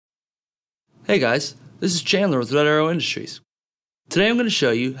Hey guys, this is Chandler with Red Arrow Industries. Today I'm going to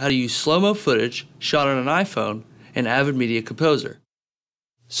show you how to use slow-mo footage shot on an iPhone and Avid Media Composer.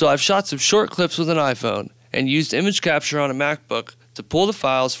 So I've shot some short clips with an iPhone and used image capture on a MacBook to pull the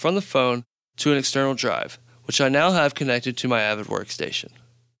files from the phone to an external drive, which I now have connected to my Avid workstation.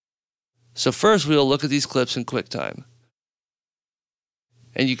 So first we will look at these clips in QuickTime.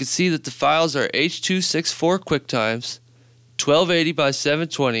 And you can see that the files are H.264 QuickTimes, 1280 by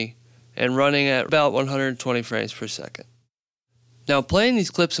 720, and running at about 120 frames per second. Now playing these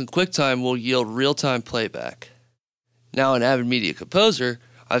clips in QuickTime will yield real-time playback. Now in Avid Media Composer,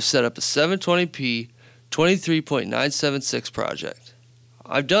 I've set up a 720p 23.976 project.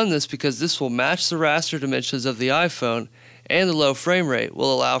 I've done this because this will match the raster dimensions of the iPhone, and the low frame rate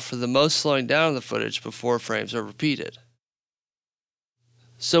will allow for the most slowing down of the footage before frames are repeated.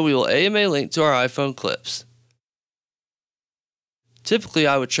 So we will AMA link to our iPhone clips. Typically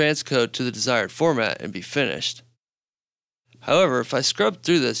I would transcode to the desired format and be finished. However, if I scrub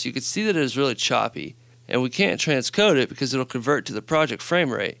through this, you can see that it is really choppy, and we can't transcode it because it will convert to the project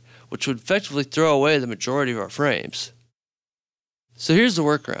frame rate, which would effectively throw away the majority of our frames. So here's the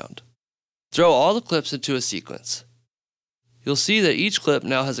workaround. Throw all the clips into a sequence. You'll see that each clip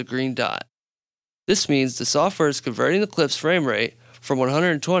now has a green dot. This means the software is converting the clip's frame rate from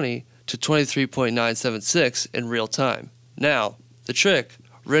 120 to 23.976 in real time. Now, the trick,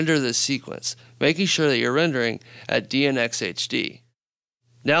 render this sequence, making sure that you're rendering at DNx HD.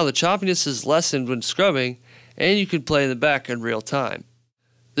 Now the choppiness is lessened when scrubbing, and you can play in the back in real time.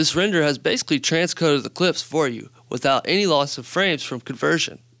 This render has basically transcoded the clips for you without any loss of frames from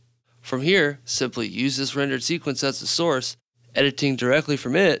conversion. From here, simply use this rendered sequence as the source, editing directly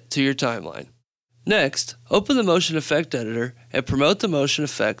from it to your timeline. Next, open the motion effect editor and promote the motion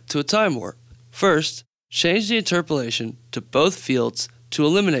effect to a time warp. First, change the interpolation to both fields to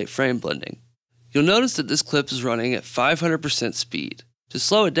eliminate frame blending. You'll notice that this clip is running at 500% speed. To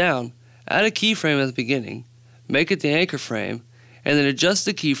slow it down, add a keyframe at the beginning, make it the anchor frame, and then adjust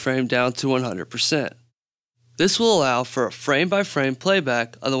the keyframe down to 100%. This will allow for a frame-by-frame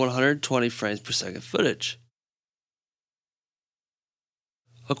playback of the 120 frames per second footage.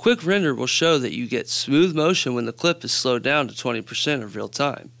 A quick render will show that you get smooth motion when the clip is slowed down to 20% of real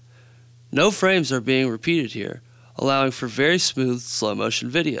time. No frames are being repeated here, allowing for very smooth slow motion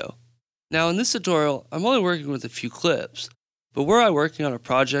video. Now in this tutorial, I'm only working with a few clips, but were I working on a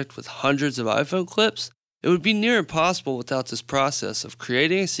project with hundreds of iPhone clips, it would be near impossible without this process of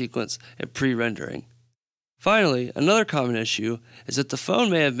creating a sequence and pre-rendering. Finally, another common issue is that the phone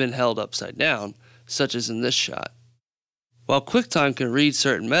may have been held upside down, such as in this shot. While QuickTime can read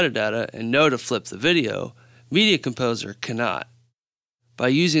certain metadata and know to flip the video, Media Composer cannot. By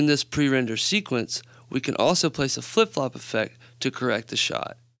using this pre-render sequence, we can also place a flip-flop effect to correct the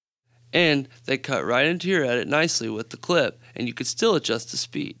shot. And they cut right into your edit nicely with the clip, and you can still adjust the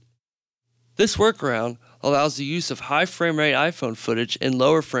speed. This workaround allows the use of high frame rate iPhone footage in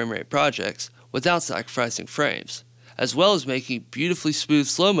lower frame rate projects without sacrificing frames, as well as making beautifully smooth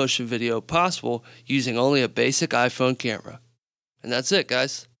slow motion video possible using only a basic iPhone camera. And that's it,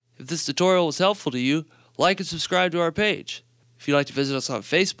 guys. If this tutorial was helpful to you, like and subscribe to our page. If you'd like to visit us on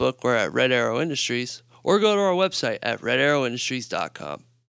Facebook, we're at Red Arrow Industries, or go to our website at redarrowindustries.com.